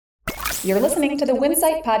You're listening to the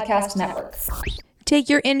Winsight Podcast Network. Take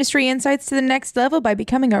your industry insights to the next level by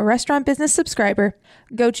becoming a Restaurant Business subscriber.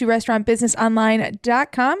 Go to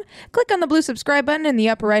restaurantbusinessonline.com, click on the blue subscribe button in the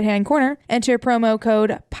upper right-hand corner, enter promo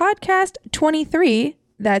code PODCAST23,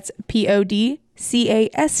 that's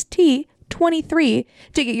PODCAST 23,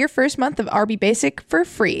 to get your first month of RB Basic for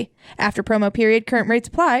free. After promo period, current rates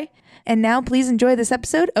apply. And now please enjoy this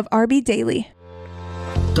episode of RB Daily.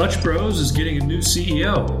 Dutch Bros is getting a new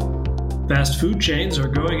CEO. Fast food chains are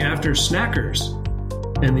going after snackers.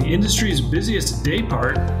 And the industry's busiest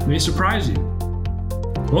daypart may surprise you.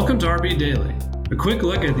 Welcome to RB Daily, a quick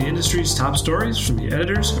look at the industry's top stories from the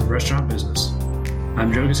editors of Restaurant Business.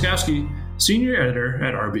 I'm Joe Guskowski, Senior Editor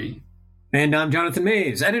at RB. And I'm Jonathan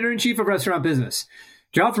Mays, Editor-in-Chief of Restaurant Business.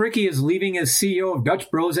 Joth Rickey is leaving as CEO of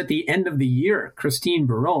Dutch Bros at the end of the year. Christine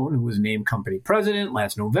Barone, who was named company president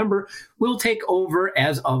last November, will take over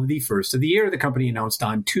as of the first of the year, the company announced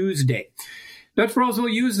on Tuesday. Dutch Bros will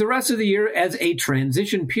use the rest of the year as a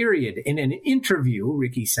transition period. In an interview,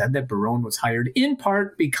 Rickey said that Barone was hired in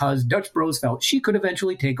part because Dutch Bros felt she could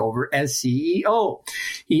eventually take over as CEO.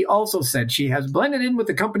 He also said she has blended in with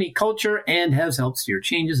the company culture and has helped steer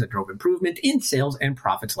changes that drove improvement in sales and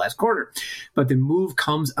profits last quarter. But the move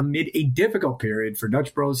comes amid a difficult period for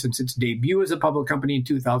Dutch Bros since its debut as a public company in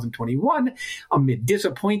 2021, amid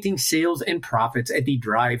disappointing sales and profits at the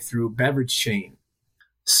drive-through beverage chain.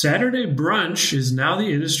 Saturday brunch is now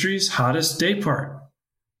the industry's hottest daypart.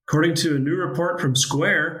 According to a new report from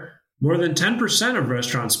Square, more than 10% of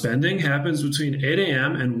restaurant spending happens between 8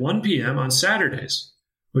 a.m. and 1 p.m. on Saturdays,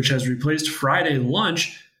 which has replaced Friday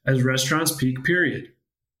lunch as restaurants' peak period.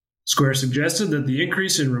 Square suggested that the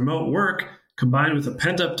increase in remote work, combined with a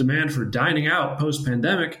pent-up demand for dining out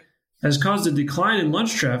post-pandemic, has caused a decline in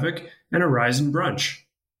lunch traffic and a rise in brunch.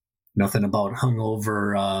 Nothing about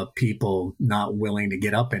hungover people not willing to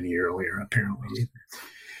get up any earlier, apparently.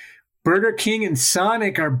 Burger King and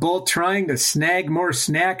Sonic are both trying to snag more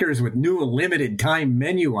snackers with new limited time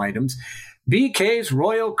menu items. BK's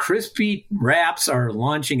Royal Crispy Wraps are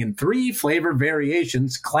launching in 3 flavor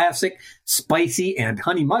variations, classic, spicy, and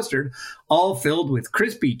honey mustard, all filled with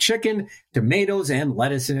crispy chicken, tomatoes, and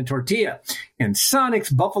lettuce in a tortilla. And Sonic's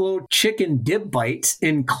Buffalo Chicken Dip Bites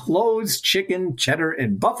enclose chicken, cheddar,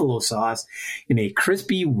 and buffalo sauce in a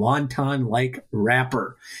crispy wonton-like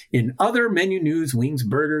wrapper. In other menu news, wings,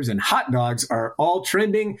 burgers, and hot dogs are all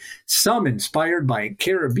trending, some inspired by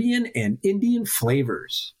Caribbean and Indian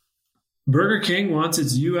flavors. Burger King wants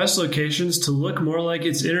its U.S. locations to look more like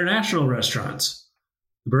its international restaurants.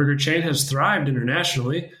 The burger chain has thrived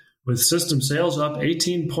internationally, with system sales up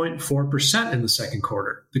 18.4% in the second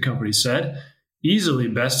quarter, the company said, easily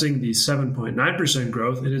besting the 7.9%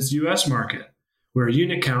 growth in its U.S. market, where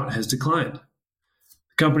unit count has declined.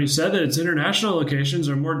 The company said that its international locations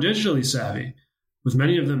are more digitally savvy, with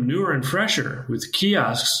many of them newer and fresher, with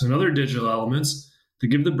kiosks and other digital elements that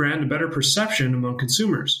give the brand a better perception among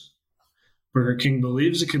consumers. Burger King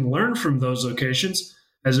believes it can learn from those locations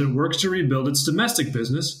as it works to rebuild its domestic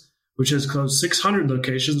business, which has closed 600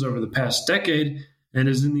 locations over the past decade and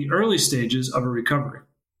is in the early stages of a recovery.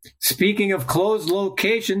 Speaking of closed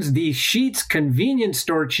locations, the Sheetz convenience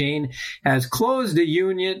store chain has closed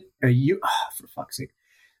for fuck's sake.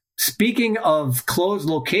 Speaking of closed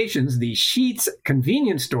locations, the Sheetz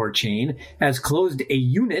convenience store chain has closed a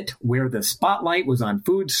unit where the spotlight was on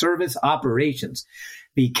food service operations.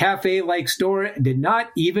 The cafe-like store did not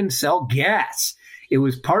even sell gas. It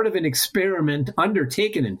was part of an experiment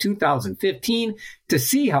undertaken in 2015 to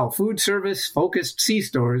see how food service-focused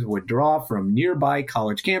C-stores would draw from nearby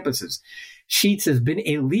college campuses. Sheetz has been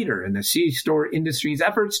a leader in the C-store industry's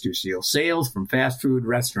efforts to steal sales from fast food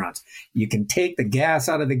restaurants. You can take the gas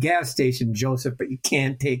out of the gas station, Joseph, but you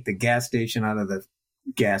can't take the gas station out of the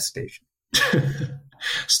gas station.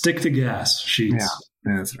 Stick to gas, Sheetz.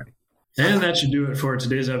 Yeah, that's right. And that should do it for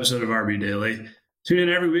today's episode of RB Daily. Tune in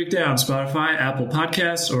every weekday on Spotify, Apple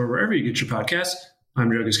Podcasts, or wherever you get your podcasts.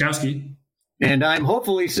 I'm Joe Guskowski. And I'm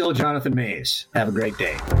hopefully still Jonathan Mays. Have a great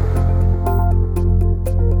day.